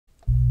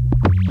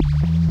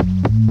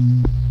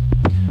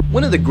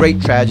One of the great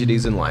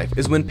tragedies in life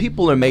is when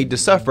people are made to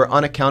suffer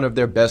on account of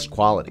their best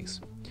qualities.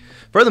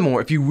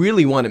 Furthermore, if you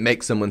really want to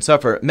make someone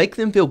suffer, make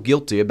them feel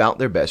guilty about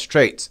their best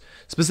traits,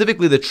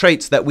 specifically the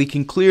traits that we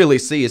can clearly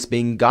see as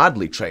being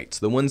godly traits,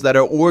 the ones that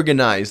are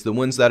organized, the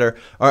ones that are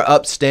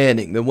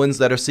upstanding, the ones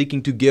that are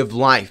seeking to give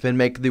life and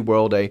make the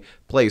world a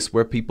place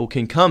where people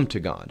can come to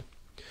God.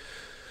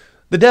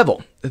 The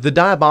devil, the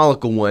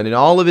diabolical one, and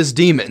all of his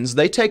demons,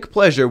 they take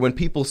pleasure when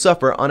people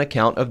suffer on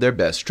account of their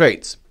best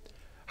traits.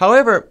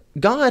 However,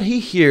 God, He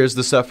hears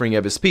the suffering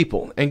of His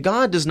people, and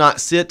God does not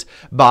sit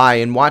by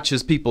and watch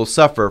His people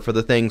suffer for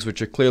the things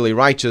which are clearly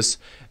righteous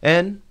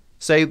and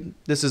say,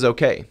 this is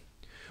okay.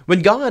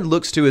 When God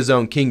looks to His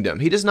own kingdom,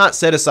 He does not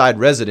set aside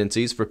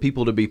residencies for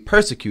people to be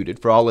persecuted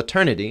for all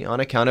eternity on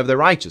account of their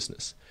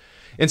righteousness.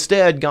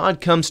 Instead,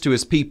 God comes to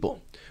His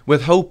people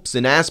with hopes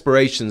and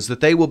aspirations that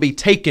they will be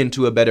taken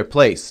to a better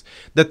place,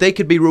 that they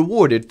could be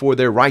rewarded for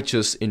their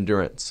righteous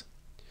endurance.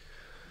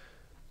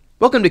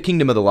 Welcome to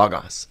Kingdom of the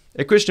Logos,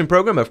 a Christian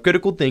program of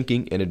critical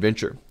thinking and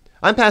adventure.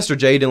 I'm Pastor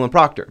J. Dylan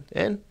Proctor,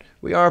 and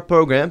we are a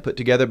program put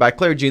together by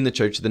clergy in the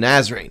Church of the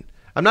Nazarene.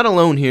 I'm not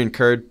alone here in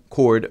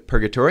Cord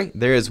Purgatory.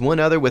 There is one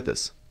other with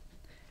us.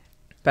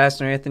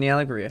 Pastor Anthony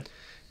Allegria.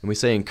 And we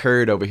say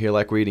incurred over here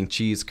like we're eating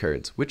cheese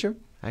curds, which are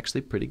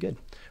actually pretty good.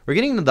 We're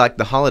getting into like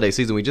the holiday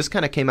season. We just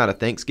kind of came out of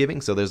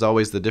Thanksgiving, so there's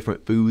always the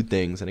different food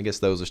things, and I guess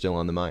those are still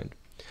on the mind.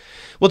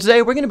 Well,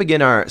 today we're going to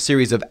begin our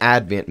series of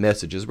Advent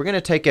messages. We're going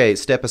to take a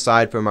step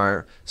aside from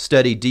our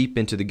study deep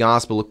into the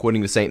Gospel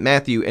according to St.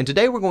 Matthew, and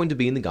today we're going to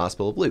be in the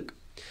Gospel of Luke.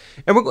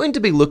 And we're going to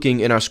be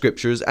looking in our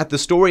scriptures at the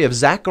story of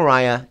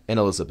Zechariah and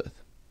Elizabeth.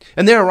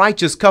 And they're a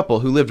righteous couple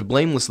who lived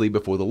blamelessly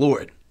before the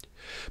Lord.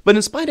 But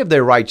in spite of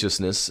their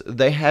righteousness,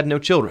 they had no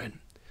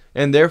children,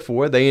 and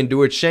therefore they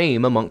endured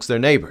shame amongst their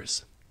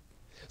neighbors.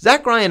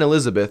 Zechariah and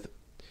Elizabeth,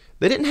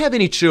 they didn't have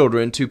any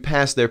children to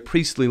pass their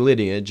priestly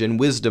lineage and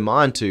wisdom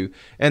on to,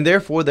 and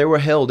therefore they were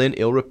held in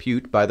ill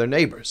repute by their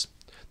neighbors.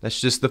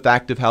 That's just the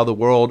fact of how the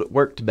world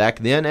worked back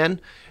then,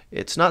 and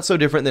it's not so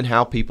different than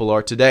how people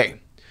are today.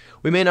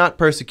 We may not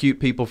persecute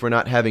people for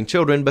not having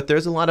children, but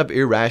there's a lot of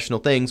irrational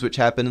things which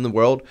happen in the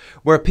world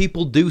where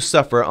people do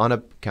suffer on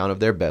account of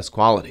their best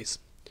qualities.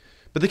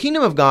 But the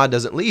kingdom of God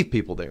doesn't leave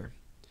people there.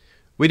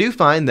 We do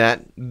find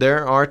that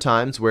there are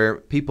times where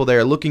people they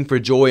are looking for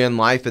joy in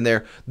life, and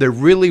they're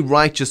really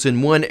righteous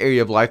in one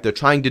area of life. They're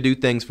trying to do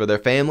things for their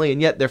family,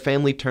 and yet their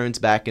family turns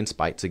back and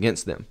spites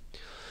against them.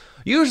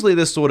 Usually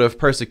this sort of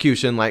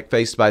persecution, like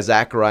faced by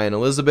Zechariah and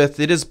Elizabeth,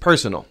 it is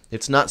personal.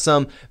 It's not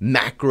some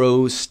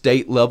macro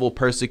state-level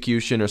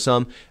persecution or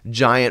some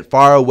giant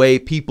faraway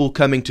people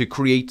coming to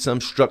create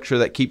some structure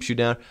that keeps you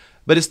down,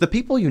 but it's the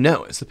people you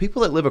know. It's the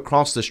people that live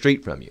across the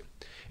street from you.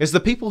 It's the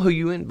people who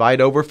you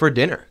invite over for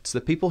dinner. It's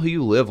the people who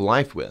you live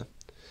life with.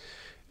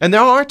 And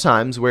there are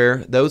times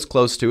where those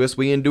close to us,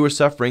 we endure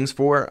sufferings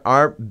for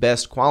our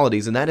best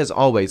qualities, and that is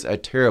always a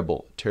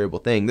terrible, terrible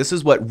thing. This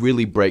is what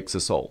really breaks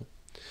a soul.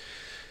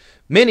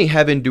 Many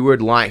have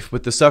endured life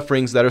with the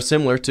sufferings that are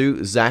similar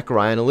to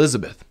Zechariah and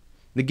Elizabeth.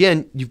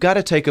 Again, you've got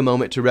to take a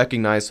moment to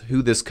recognize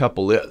who this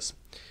couple is.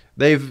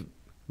 They've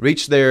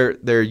reached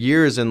their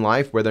years in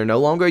life where they're no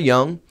longer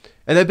young,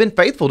 and they've been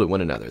faithful to one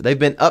another. They've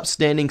been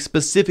upstanding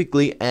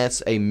specifically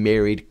as a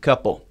married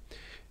couple.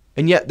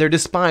 And yet they're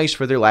despised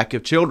for their lack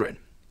of children.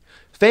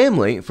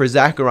 Family, for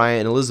Zechariah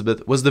and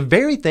Elizabeth, was the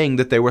very thing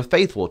that they were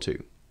faithful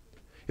to.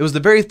 It was the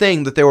very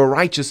thing that they were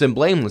righteous and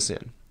blameless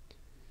in.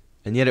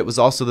 And yet it was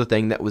also the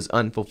thing that was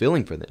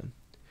unfulfilling for them.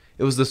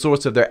 It was the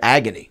source of their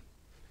agony.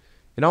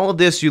 In all of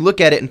this, you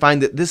look at it and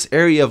find that this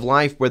area of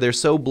life where they're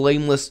so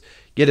blameless,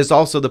 yet is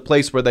also the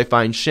place where they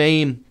find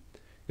shame.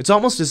 It's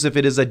almost as if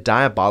it is a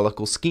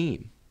diabolical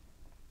scheme.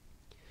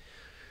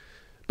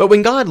 But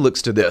when God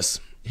looks to this,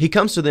 He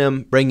comes to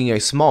them bringing a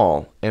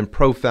small and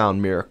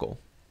profound miracle.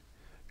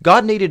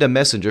 God needed a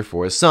messenger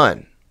for His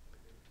son.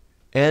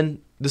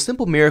 And the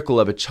simple miracle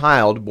of a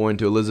child born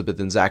to Elizabeth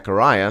and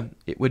Zechariah,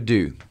 it would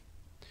do.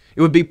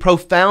 It would be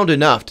profound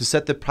enough to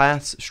set the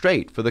path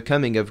straight for the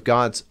coming of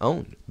God's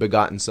own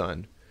begotten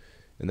Son.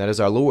 And that is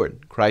our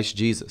Lord, Christ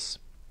Jesus.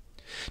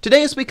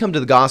 Today, as we come to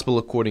the Gospel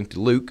according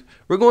to Luke,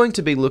 we're going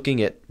to be looking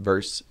at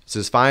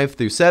verses 5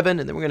 through 7,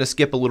 and then we're going to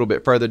skip a little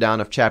bit further down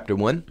of chapter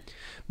 1.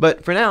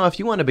 But for now, if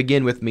you want to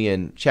begin with me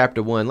in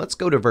chapter 1, let's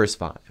go to verse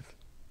 5.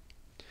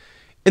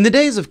 In the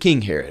days of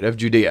King Herod of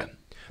Judea,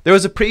 there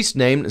was a priest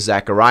named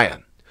Zechariah,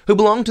 who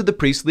belonged to the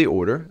priestly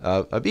order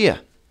of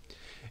Abiah.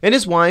 And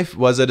his wife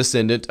was a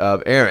descendant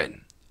of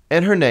Aaron,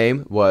 and her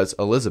name was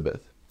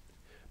Elizabeth.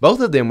 Both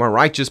of them were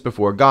righteous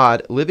before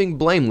God, living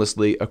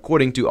blamelessly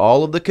according to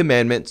all of the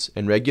commandments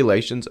and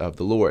regulations of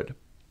the Lord.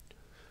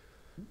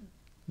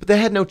 But they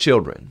had no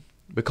children,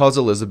 because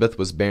Elizabeth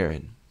was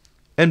barren,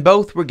 and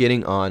both were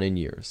getting on in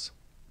years.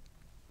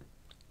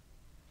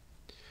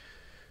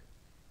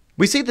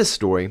 We see this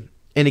story,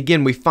 and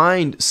again we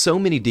find so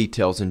many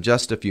details in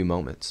just a few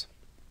moments.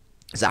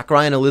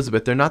 Zechariah and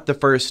Elizabeth, they're not the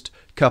first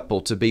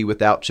couple to be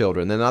without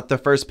children. They're not the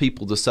first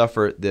people to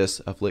suffer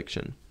this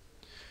affliction.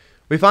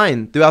 We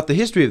find throughout the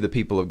history of the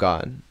people of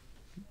God,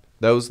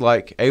 Those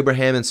like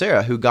Abraham and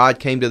Sarah, who God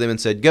came to them and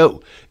said,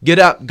 go, get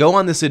up, go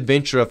on this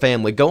adventure of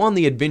family. Go on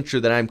the adventure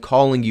that I'm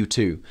calling you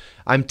to.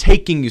 I'm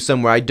taking you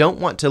somewhere. I don't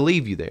want to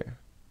leave you there.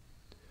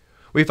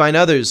 We find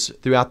others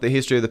throughout the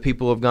history of the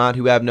people of God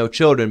who have no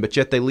children, but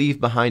yet they leave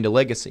behind a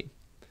legacy.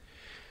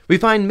 We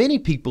find many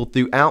people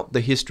throughout the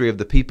history of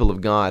the people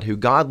of God who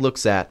God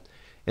looks at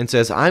and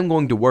says, I'm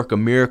going to work a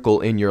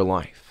miracle in your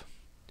life.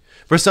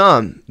 For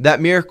some,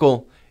 that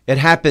miracle, it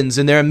happens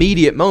in their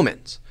immediate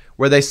moments,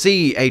 where they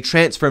see a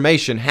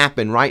transformation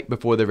happen right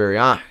before their very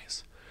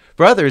eyes.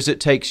 For others, it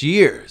takes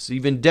years,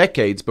 even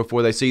decades,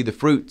 before they see the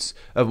fruits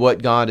of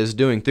what God is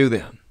doing through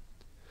them.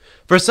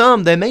 For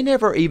some, they may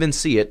never even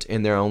see it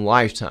in their own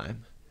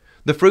lifetime.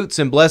 The fruits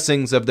and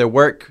blessings of their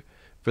work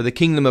for the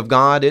kingdom of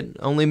God, it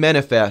only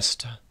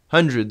manifests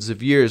hundreds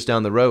of years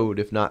down the road,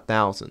 if not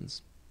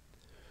thousands.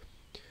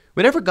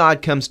 Whenever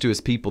God comes to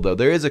his people, though,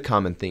 there is a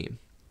common theme.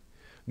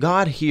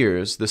 God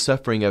hears the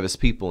suffering of his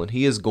people, and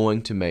he is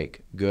going to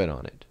make good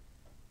on it.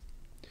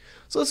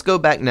 So let's go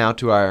back now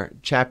to our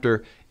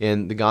chapter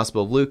in the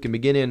Gospel of Luke and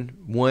begin in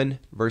 1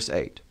 verse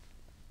 8.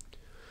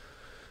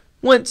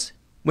 Once,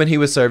 when he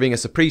was serving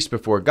as a priest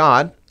before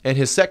God, and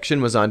his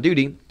section was on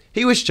duty,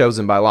 he was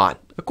chosen by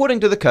lot, according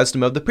to the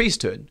custom of the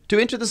priesthood, to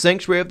enter the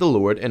sanctuary of the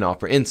Lord and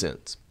offer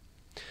incense.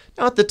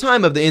 Now at the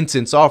time of the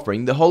incense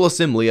offering, the whole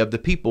assembly of the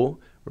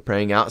people were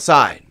praying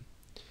outside.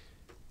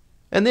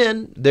 And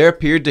then there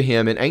appeared to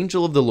him an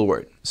angel of the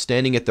Lord,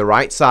 standing at the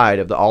right side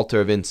of the altar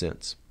of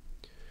incense.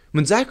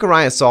 When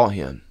Zechariah saw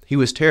him, he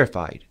was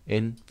terrified,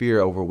 and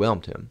fear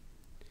overwhelmed him.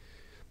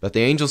 But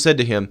the angel said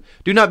to him,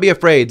 Do not be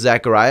afraid,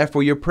 Zechariah,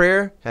 for your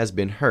prayer has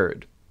been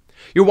heard.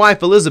 Your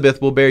wife Elizabeth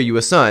will bear you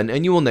a son,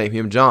 and you will name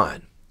him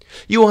John.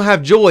 You will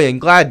have joy and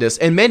gladness,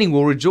 and many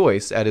will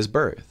rejoice at his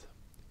birth.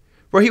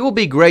 For he will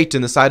be great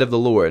in the sight of the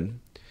Lord,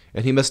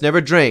 and he must never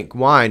drink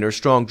wine or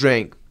strong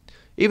drink.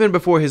 Even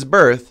before his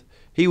birth,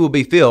 he will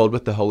be filled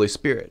with the Holy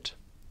Spirit.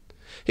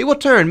 He will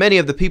turn many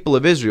of the people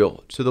of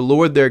Israel to the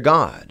Lord their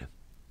God.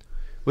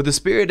 With the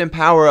spirit and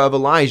power of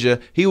Elijah,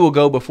 he will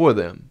go before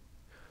them,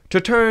 to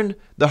turn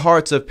the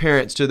hearts of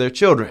parents to their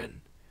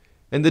children,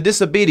 and the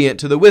disobedient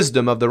to the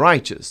wisdom of the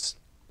righteous,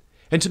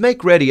 and to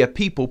make ready a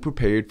people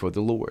prepared for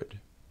the Lord.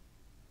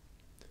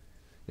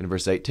 In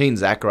verse 18,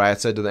 Zechariah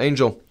said to the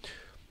angel,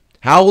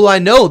 How will I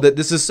know that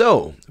this is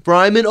so? For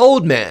I am an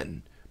old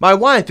man. My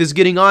wife is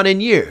getting on in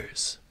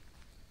years.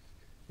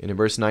 And in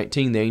verse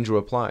 19, the angel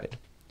replied,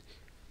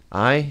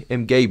 I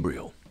am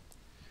Gabriel.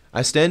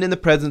 I stand in the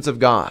presence of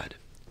God,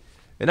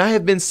 and I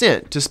have been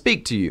sent to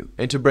speak to you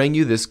and to bring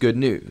you this good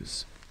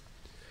news.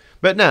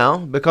 But now,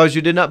 because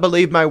you did not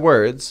believe my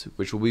words,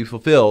 which will be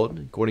fulfilled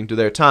according to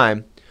their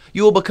time,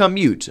 you will become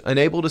mute,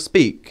 unable to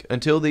speak,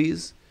 until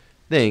these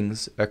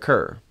things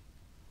occur.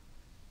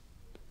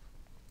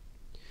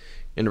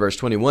 In verse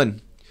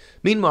 21,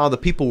 Meanwhile the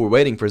people were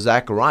waiting for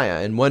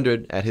Zechariah and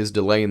wondered at his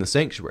delay in the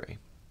sanctuary.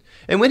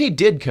 And when he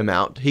did come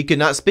out, he could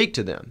not speak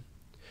to them,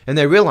 and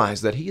they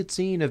realized that he had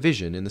seen a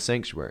vision in the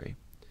sanctuary.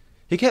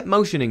 He kept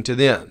motioning to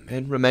them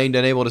and remained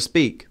unable to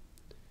speak.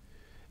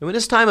 And when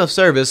his time of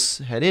service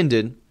had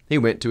ended, he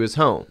went to his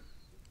home.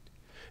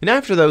 And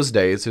after those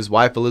days, his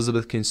wife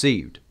Elizabeth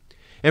conceived.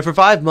 And for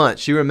 5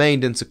 months she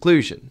remained in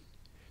seclusion.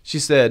 She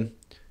said,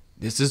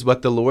 This is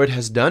what the Lord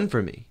has done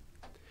for me,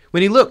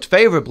 when he looked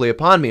favorably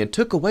upon me and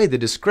took away the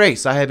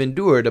disgrace I have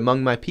endured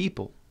among my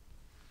people.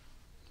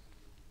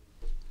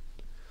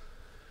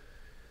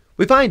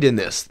 We find in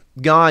this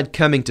God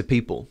coming to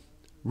people,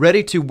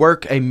 ready to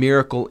work a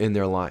miracle in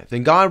their life.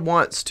 And God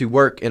wants to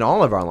work in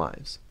all of our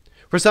lives.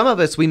 For some of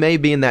us, we may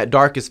be in that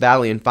darkest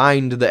valley and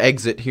find the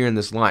exit here in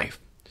this life.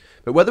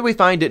 But whether we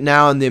find it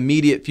now in the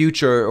immediate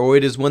future or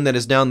it is one that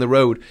is down the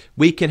road,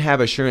 we can have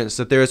assurance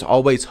that there is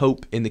always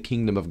hope in the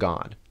kingdom of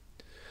God.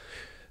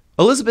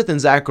 Elizabeth and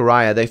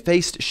Zechariah, they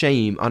faced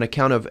shame on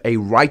account of a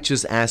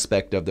righteous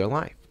aspect of their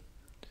life.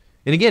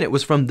 And again, it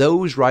was from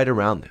those right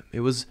around them. It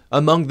was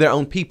among their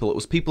own people. It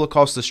was people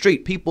across the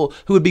street, people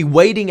who would be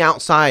waiting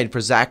outside for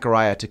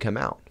Zechariah to come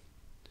out.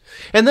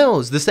 And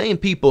those, the same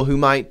people who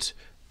might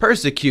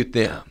persecute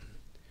them,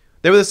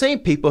 they were the same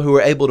people who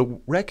were able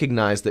to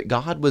recognize that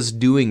God was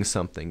doing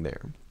something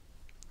there.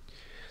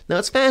 Now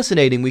it's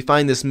fascinating, we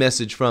find this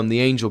message from the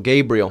angel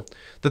Gabriel,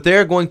 that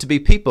there are going to be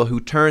people who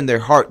turn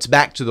their hearts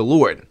back to the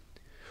Lord.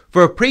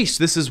 For a priest,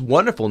 this is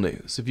wonderful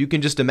news. If you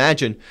can just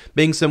imagine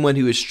being someone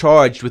who is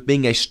charged with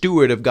being a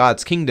steward of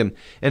God's kingdom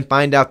and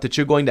find out that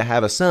you're going to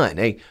have a son,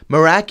 a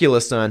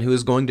miraculous son who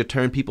is going to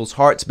turn people's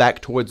hearts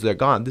back towards their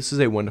God. This is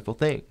a wonderful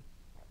thing.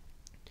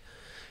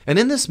 And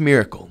in this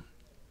miracle,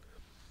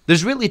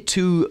 there's really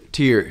 2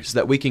 tiers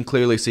that we can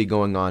clearly see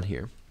going on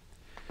here.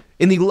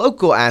 In the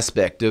local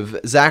aspect of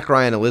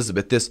Zechariah and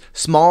Elizabeth, this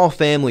small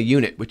family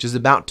unit, which is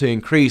about to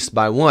increase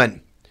by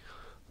 1,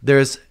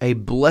 there's a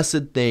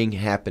blessed thing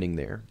happening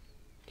there.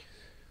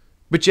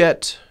 But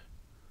yet,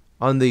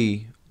 on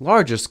the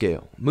larger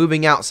scale,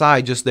 moving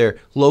outside just their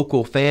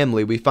local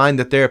family, we find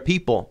that there are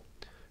people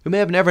who may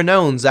have never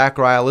known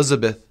Zechariah,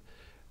 Elizabeth.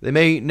 They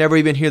may never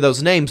even hear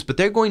those names, but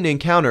they're going to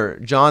encounter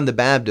John the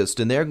Baptist,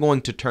 and they're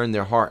going to turn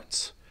their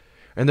hearts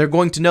And they're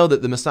going to know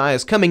that the Messiah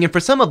is coming. And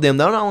for some of them,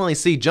 they'll not only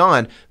see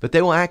John, but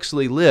they will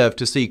actually live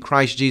to see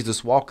Christ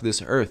Jesus walk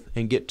this earth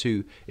and get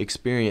to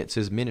experience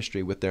his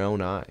ministry with their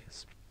own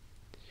eyes.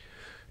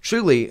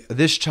 Truly,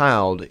 this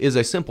child is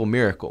a simple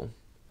miracle,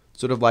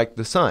 sort of like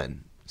the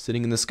sun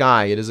sitting in the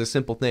sky. It is a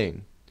simple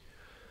thing.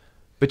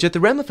 But yet the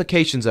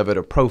ramifications of it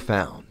are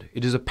profound.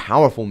 It is a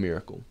powerful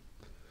miracle.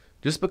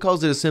 Just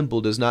because it is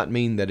simple does not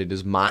mean that it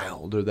is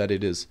mild or that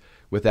it is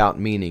without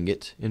meaning.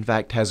 It, in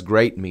fact, has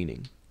great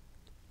meaning.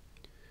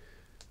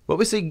 What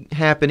we see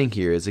happening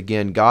here is,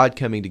 again, God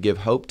coming to give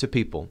hope to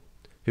people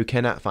who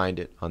cannot find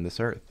it on this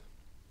earth.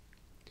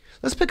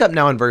 Let's pick up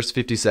now in verse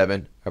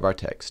 57 of our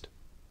text.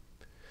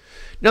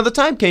 Now the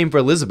time came for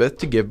Elizabeth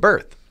to give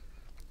birth,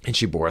 and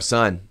she bore a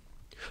son.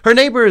 Her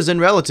neighbors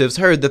and relatives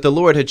heard that the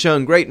Lord had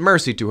shown great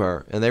mercy to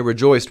her, and they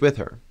rejoiced with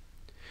her.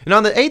 And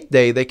on the 8th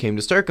day they came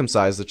to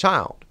circumcise the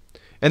child,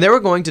 and they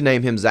were going to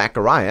name him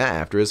Zechariah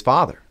after his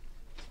father.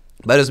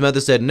 But his mother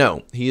said,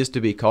 "No, he is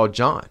to be called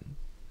John."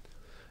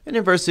 And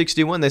in verse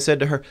 61 they said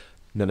to her,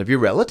 "None of your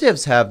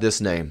relatives have this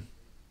name."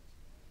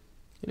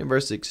 And in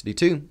verse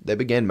 62 they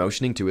began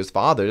motioning to his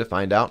father to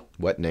find out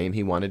what name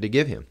he wanted to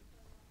give him.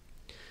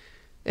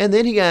 And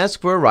then he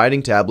asked for a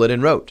writing tablet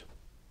and wrote,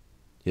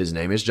 "His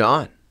name is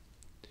John."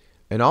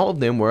 And all of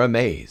them were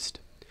amazed.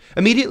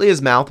 Immediately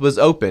his mouth was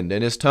opened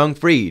and his tongue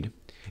freed,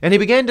 and he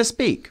began to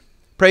speak,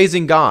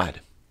 praising God.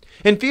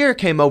 And fear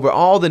came over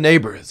all the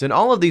neighbors, and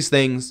all of these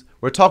things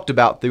were talked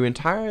about through the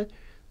entire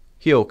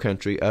hill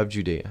country of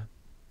Judea.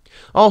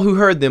 All who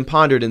heard them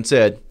pondered and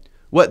said,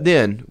 "What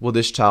then will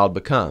this child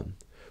become?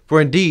 For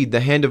indeed the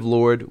hand of the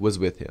Lord was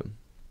with him."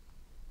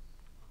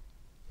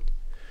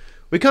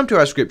 We come to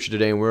our scripture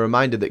today and we're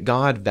reminded that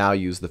God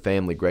values the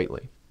family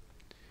greatly.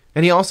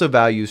 And he also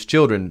values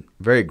children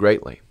very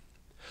greatly.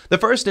 The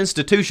first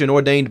institution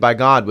ordained by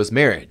God was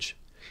marriage.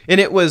 And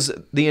it was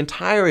the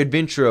entire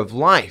adventure of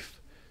life.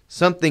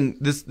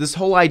 This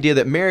whole idea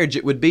that marriage,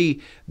 it would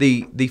be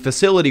the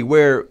facility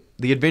where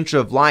the adventure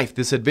of life,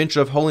 this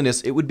adventure of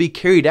holiness, it would be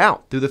carried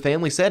out through the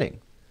family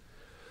setting.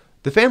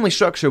 The family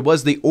structure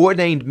was the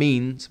ordained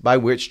means by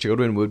which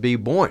children would be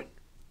born.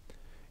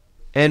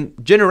 And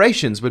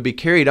generations would be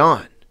carried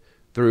on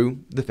through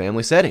the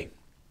family setting.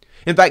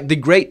 In fact, the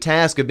great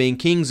task of being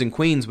kings and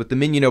queens with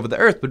dominion over the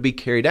earth would be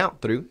carried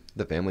out through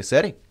the family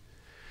setting.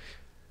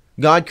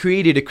 God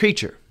created a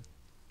creature,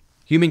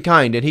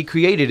 humankind, and he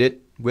created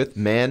it with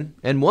man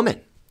and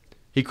woman.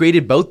 He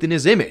created both in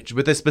his image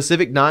with a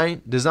specific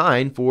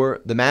design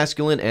for the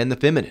masculine and the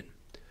feminine.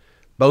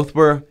 Both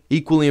were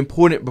equally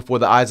important before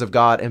the eyes of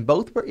God, and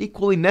both were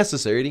equally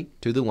necessary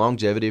to the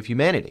longevity of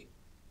humanity.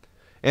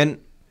 And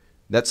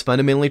that's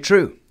fundamentally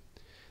true.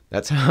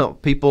 That's how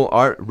people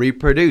are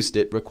reproduced.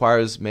 It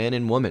requires man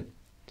and woman.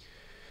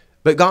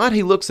 But God,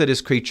 he looks at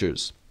his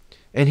creatures,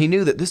 and he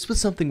knew that this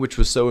was something which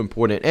was so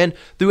important. And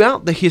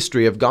throughout the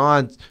history of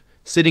God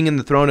sitting in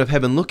the throne of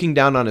heaven, looking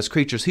down on his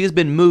creatures, he has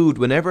been moved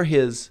whenever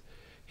his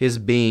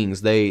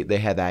beings, they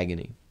have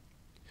agony.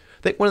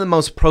 I think one of the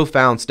most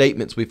profound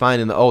statements we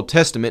find in the Old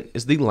Testament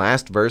is the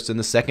last verse in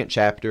the 2nd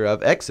chapter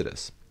of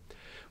Exodus.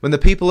 When the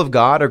people of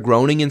God are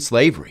groaning in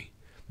slavery,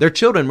 their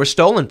children were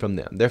stolen from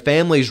them, their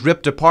families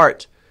ripped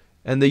apart,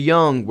 and the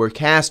young were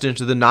cast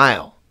into the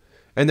Nile,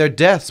 and their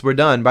deaths were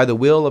done by the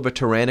will of a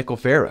tyrannical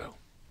Pharaoh.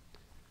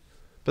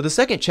 But the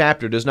 2nd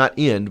chapter does not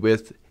end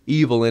with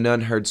evil and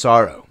unheard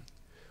sorrow.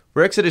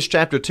 For Exodus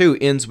chapter 2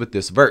 ends with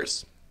this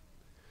verse.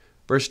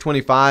 Verse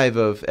 25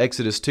 of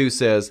Exodus 2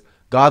 says,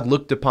 "God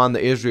looked upon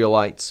the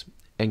Israelites,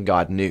 and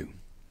God knew."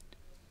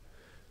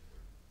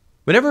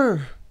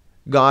 Whenever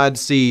God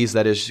sees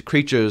that his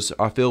creatures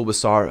are filled with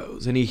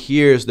sorrows, and he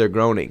hears their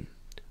groaning,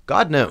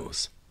 God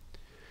knows.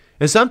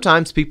 And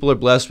sometimes people are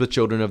blessed with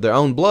children of their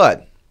own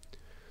blood.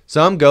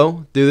 Some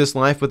go through this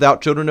life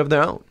without children of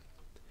their own.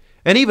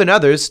 And even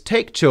others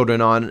take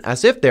children on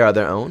as if they are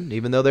their own,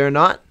 even though they are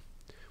not.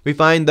 We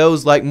find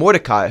those like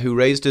Mordecai, who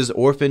raised his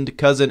orphaned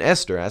cousin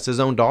Esther as his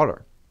own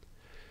daughter.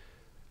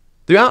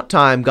 Throughout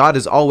time, God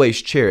has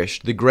always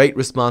cherished the great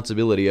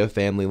responsibility of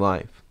family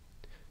life.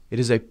 It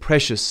is a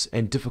precious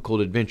and difficult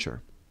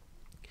adventure.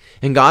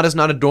 And God is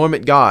not a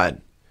dormant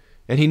God,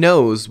 and he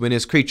knows when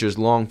his creatures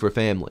long for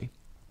family.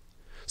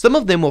 Some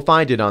of them will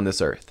find it on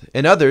this earth,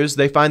 and others,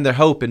 they find their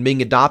hope in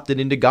being adopted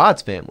into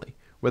God's family,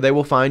 where they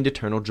will find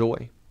eternal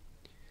joy.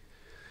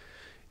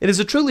 It is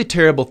a truly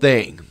terrible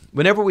thing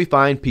whenever we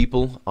find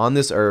people on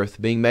this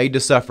earth being made to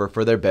suffer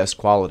for their best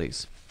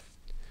qualities,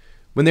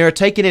 when they are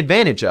taken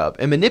advantage of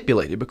and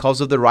manipulated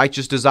because of the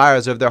righteous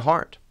desires of their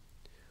heart.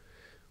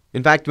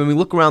 In fact, when we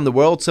look around the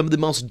world, some of the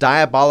most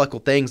diabolical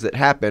things that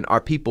happen are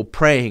people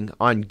preying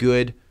on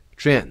good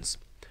trends.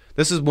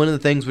 This is one of the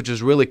things which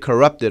has really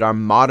corrupted our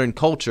modern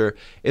culture,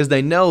 is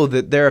they know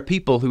that there are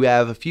people who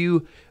have a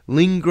few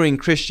lingering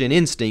Christian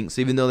instincts,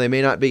 even though they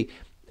may not be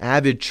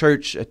avid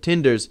church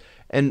attenders,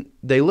 and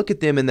they look at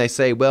them and they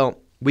say, well,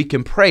 we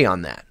can prey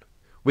on that.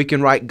 We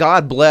can write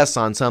God bless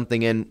on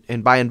something,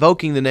 and by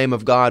invoking the name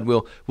of God,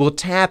 we'll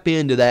tap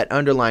into that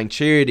underlying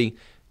charity.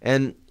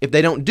 And if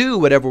they don't do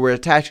whatever we're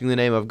attaching the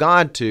name of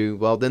God to,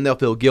 well, then they'll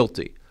feel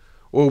guilty.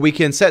 Or we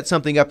can set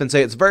something up and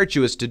say it's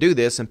virtuous to do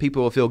this, and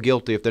people will feel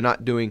guilty if they're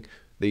not doing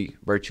the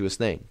virtuous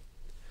thing.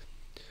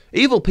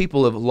 Evil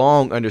people have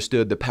long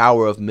understood the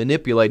power of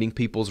manipulating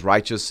people's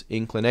righteous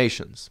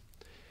inclinations.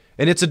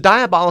 And it's a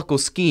diabolical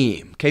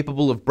scheme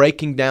capable of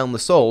breaking down the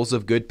souls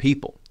of good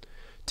people,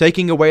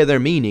 taking away their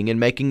meaning and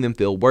making them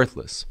feel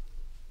worthless.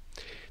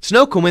 It's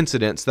no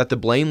coincidence that the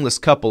blameless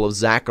couple of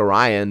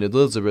Zechariah and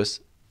Elizabeth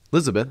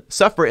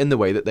suffer in the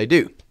way that they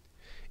do.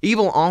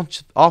 Evil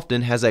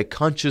often has a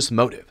conscious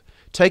motive,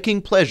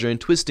 taking pleasure in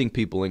twisting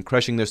people and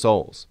crushing their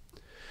souls.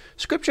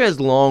 Scripture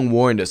has long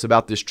warned us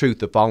about this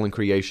truth of fallen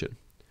creation.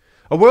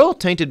 A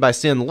world tainted by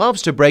sin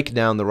loves to break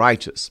down the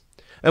righteous,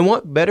 and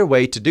what better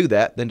way to do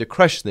that than to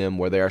crush them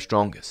where they are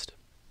strongest?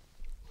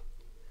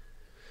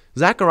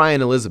 Zechariah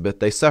and Elizabeth,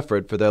 they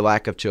suffered for their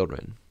lack of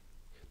children.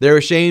 They were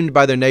ashamed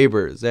by their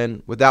neighbors,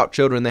 and without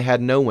children they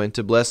had no one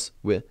to bless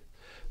with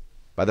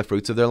by the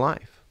fruits of their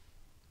life.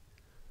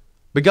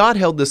 But God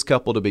held this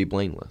couple to be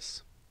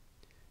blameless.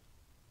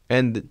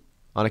 And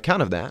on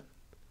account of that,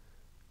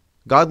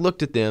 God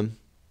looked at them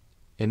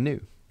and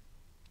knew.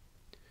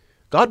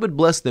 God would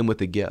bless them with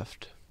a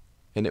gift,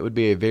 and it would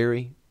be a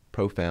very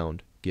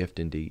profound gift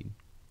indeed.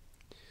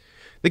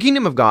 The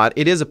kingdom of God,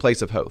 it is a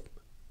place of hope.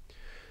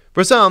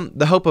 For some,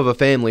 the hope of a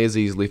family is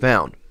easily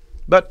found,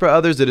 but for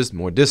others it is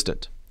more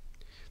distant.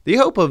 The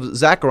hope of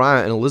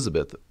Zechariah and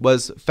Elizabeth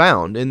was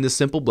found in the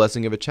simple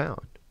blessing of a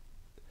child.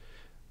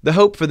 The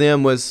hope for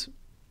them was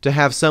to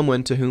have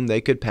someone to whom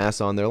they could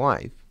pass on their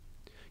life.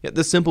 Yet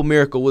the simple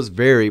miracle was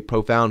very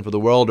profound for the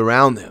world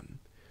around them.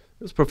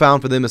 It was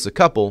profound for them as a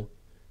couple,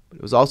 but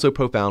it was also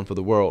profound for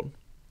the world.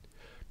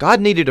 God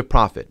needed a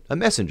prophet, a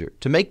messenger,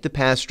 to make the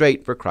path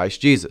straight for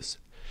Christ Jesus.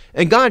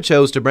 And God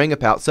chose to bring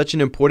about such an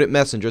important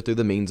messenger through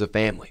the means of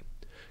family.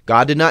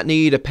 God did not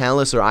need a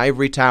palace or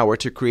ivory tower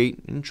to create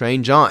and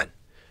train John.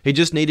 He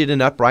just needed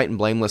an upright and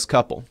blameless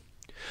couple.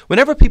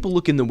 Whenever people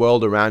look in the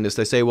world around us,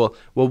 they say, well,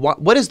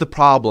 what is the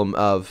problem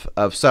of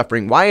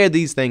suffering? Why are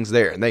these things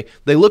there? And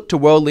they look to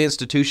worldly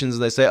institutions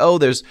and they say, oh,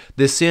 there's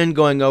this sin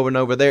going over and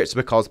over there. It's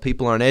because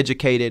people aren't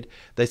educated.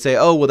 They say,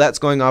 oh, well, that's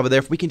going over there.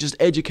 If we can just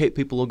educate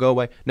people, it'll go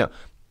away. No,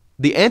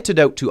 the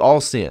antidote to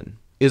all sin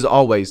is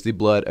always the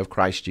blood of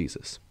Christ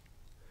Jesus.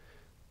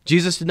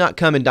 Jesus did not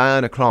come and die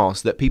on a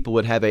cross that people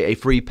would have a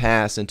free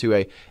pass into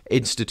an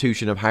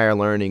institution of higher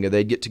learning, or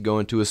they'd get to go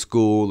into a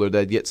school, or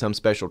they'd get some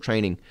special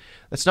training.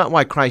 That's not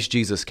why Christ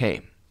Jesus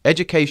came.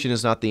 Education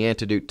is not the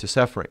antidote to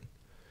suffering.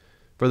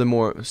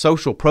 Furthermore,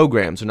 social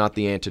programs are not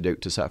the antidote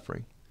to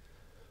suffering.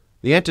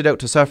 The antidote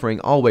to suffering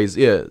always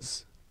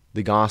is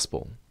the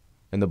gospel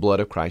and the blood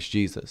of Christ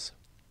Jesus.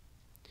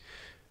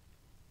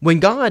 When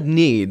God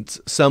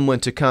needs someone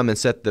to come and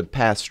set the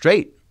path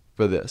straight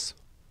for this,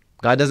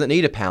 God doesn't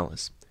need a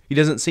palace. He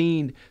doesn't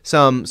need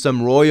some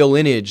royal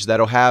lineage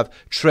that'll have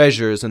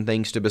treasures and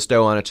things to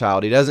bestow on a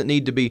child. He doesn't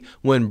need to be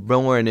one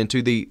born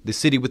into the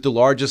city with the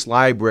largest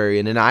library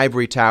and an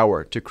ivory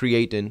tower to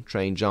create and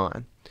train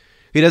John.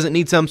 He doesn't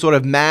need some sort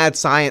of mad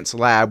science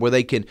lab where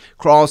they can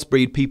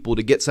crossbreed people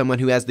to get someone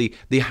who has the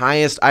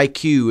highest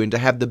IQ and to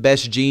have the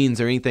best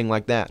genes or anything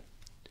like that.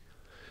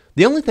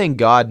 The only thing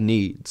God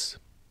needs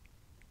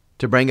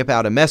to bring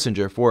about a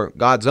messenger for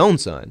God's own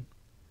Son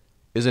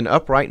is an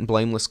upright and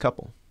blameless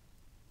couple.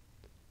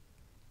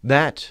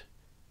 That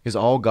is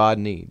all God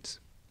needs.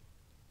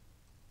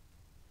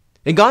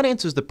 And God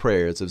answers the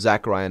prayers of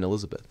Zechariah and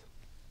Elizabeth.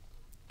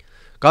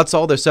 God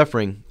saw their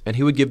suffering, and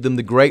He would give them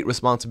the great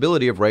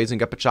responsibility of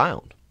raising up a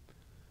child.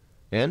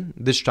 And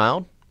this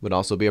child would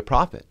also be a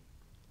prophet.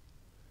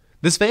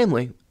 This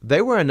family,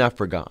 they were enough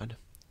for God,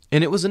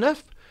 and it was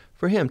enough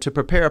for Him to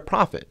prepare a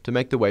prophet to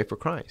make the way for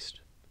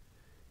Christ.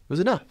 It was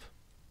enough.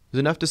 It was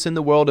enough to send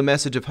the world a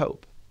message of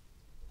hope.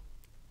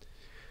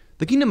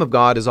 The kingdom of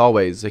God is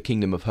always a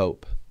kingdom of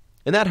hope.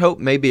 And that hope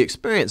may be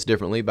experienced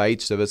differently by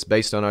each of us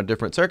based on our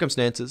different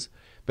circumstances,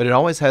 but it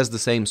always has the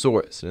same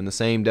source and the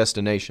same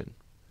destination.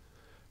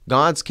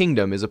 God's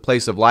kingdom is a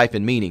place of life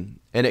and meaning,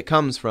 and it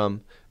comes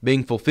from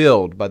being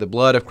fulfilled by the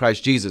blood of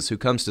Christ Jesus, who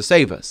comes to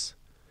save us.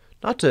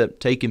 Not to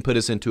take and put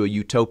us into a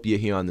utopia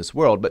here on this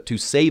world, but to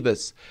save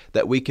us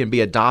that we can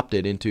be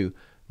adopted into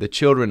the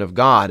children of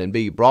God and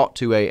be brought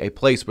to a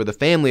place where the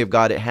family of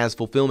God, it has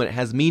fulfillment, it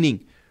has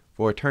meaning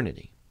for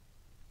eternity.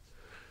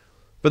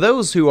 For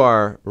those who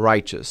are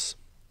righteous,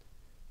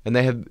 and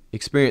they have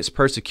experienced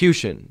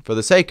persecution for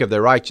the sake of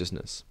their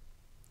righteousness,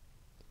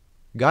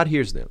 God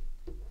hears them.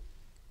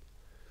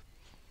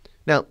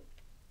 Now,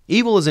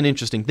 evil is an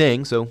interesting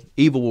thing, so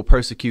evil will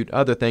persecute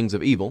other things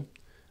of evil.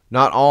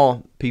 Not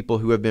all people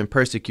who have been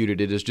persecuted,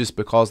 it is just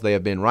because they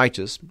have been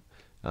righteous.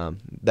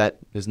 That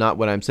is not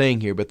what I'm saying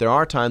here, but there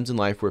are times in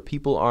life where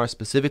people are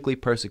specifically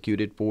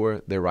persecuted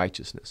for their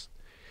righteousness.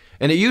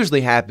 And it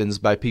usually happens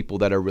by people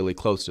that are really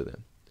close to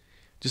them.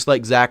 Just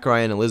like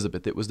Zechariah and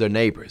Elizabeth, it was their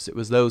neighbors. It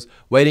was those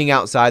waiting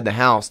outside the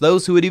house,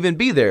 those who would even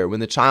be there when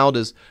the child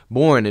is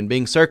born and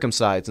being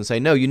circumcised and say,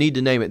 no, you need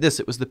to name it this.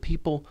 It was the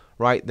people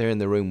right there in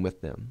the room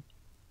with them.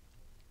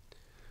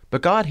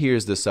 But God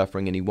hears this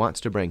suffering, and He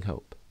wants to bring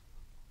hope.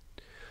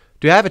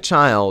 To have a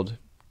child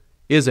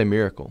is a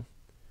miracle.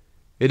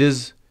 It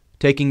is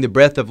taking the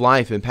breath of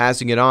life and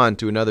passing it on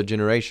to another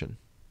generation.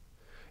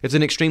 It's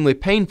an extremely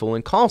painful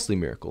and costly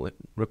miracle. It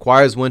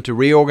requires one to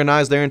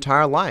reorganize their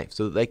entire life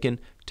so that they can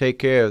take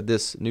care of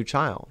this new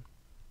child.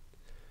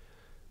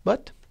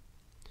 But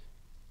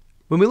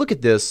when we look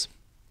at this,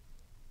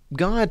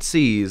 God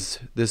sees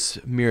this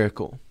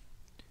miracle,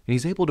 and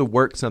He's able to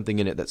work something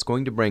in it that's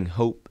going to bring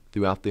hope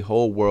throughout the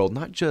whole world,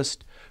 not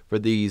just for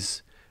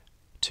these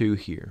two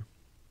here.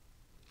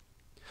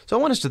 So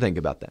I want us to think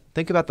about that.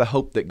 Think about the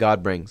hope that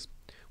God brings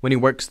when He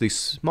works these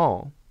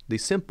small,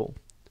 these simple,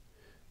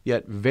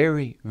 yet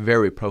very,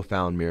 very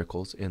profound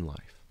miracles in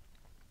life.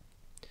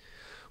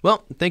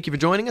 Well, thank you for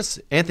joining us.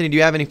 Anthony, do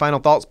you have any final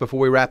thoughts before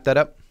we wrap that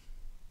up?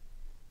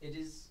 It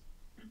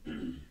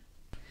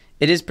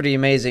is pretty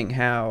amazing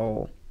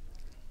how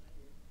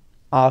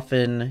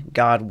often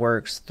God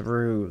works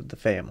through the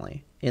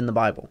family in the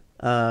Bible.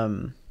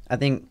 I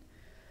think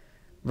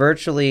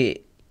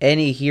virtually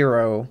any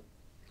hero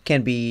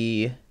can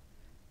be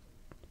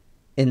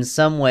in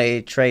some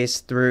way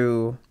traced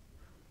through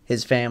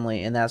his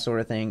family and that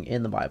sort of thing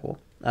in the Bible.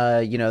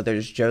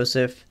 There's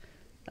Joseph,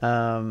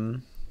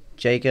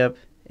 Jacob,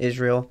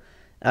 Israel,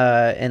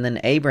 and then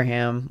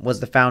Abraham was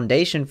the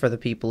foundation for the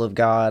people of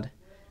God,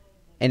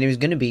 and it was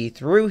going to be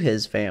through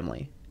his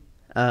family.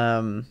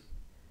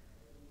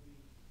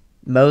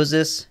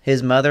 Moses,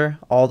 his mother,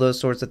 all those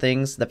sorts of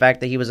things. The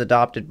fact that he was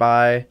adopted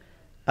by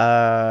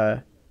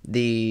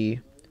the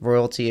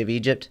royalty of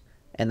Egypt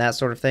and that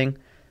sort of thing.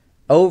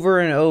 Over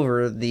and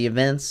over, the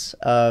events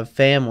of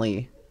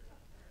family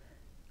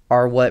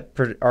are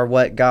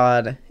what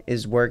God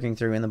is working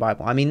through in the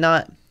Bible. I mean,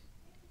 not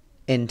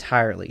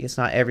entirely. It's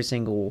not every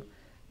single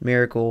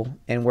miracle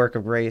and work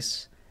of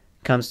grace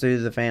comes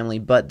through the family,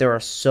 but there are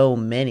so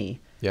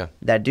many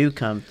that do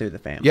come through the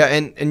family. Yeah,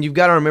 and you've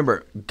got to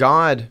remember,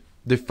 God,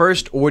 the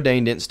first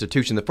ordained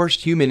institution, the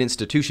first human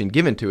institution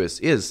given to us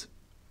is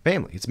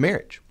family. It's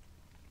marriage.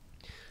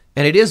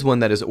 And it is one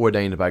that is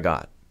ordained by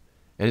God.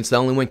 And it's the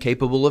only one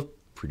capable of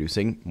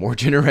producing more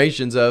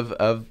generations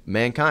of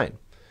mankind.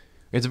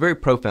 It's a very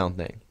profound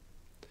thing.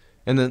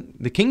 And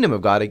the kingdom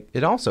of God,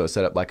 it also is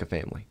set up like a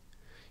family.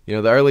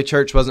 The early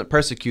church wasn't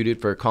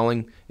persecuted for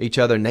calling each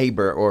other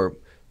neighbor or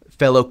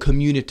fellow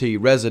community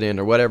resident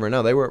or whatever.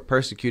 No, they were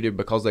persecuted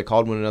because they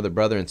called one another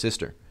brother and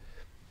sister,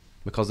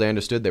 because they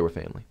understood they were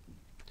family.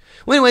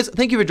 Well, anyways,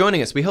 thank you for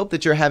joining us. We hope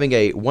that you're having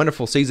a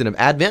wonderful season of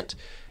Advent.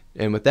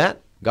 And with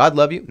that, God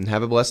love you and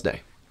have a blessed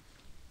day.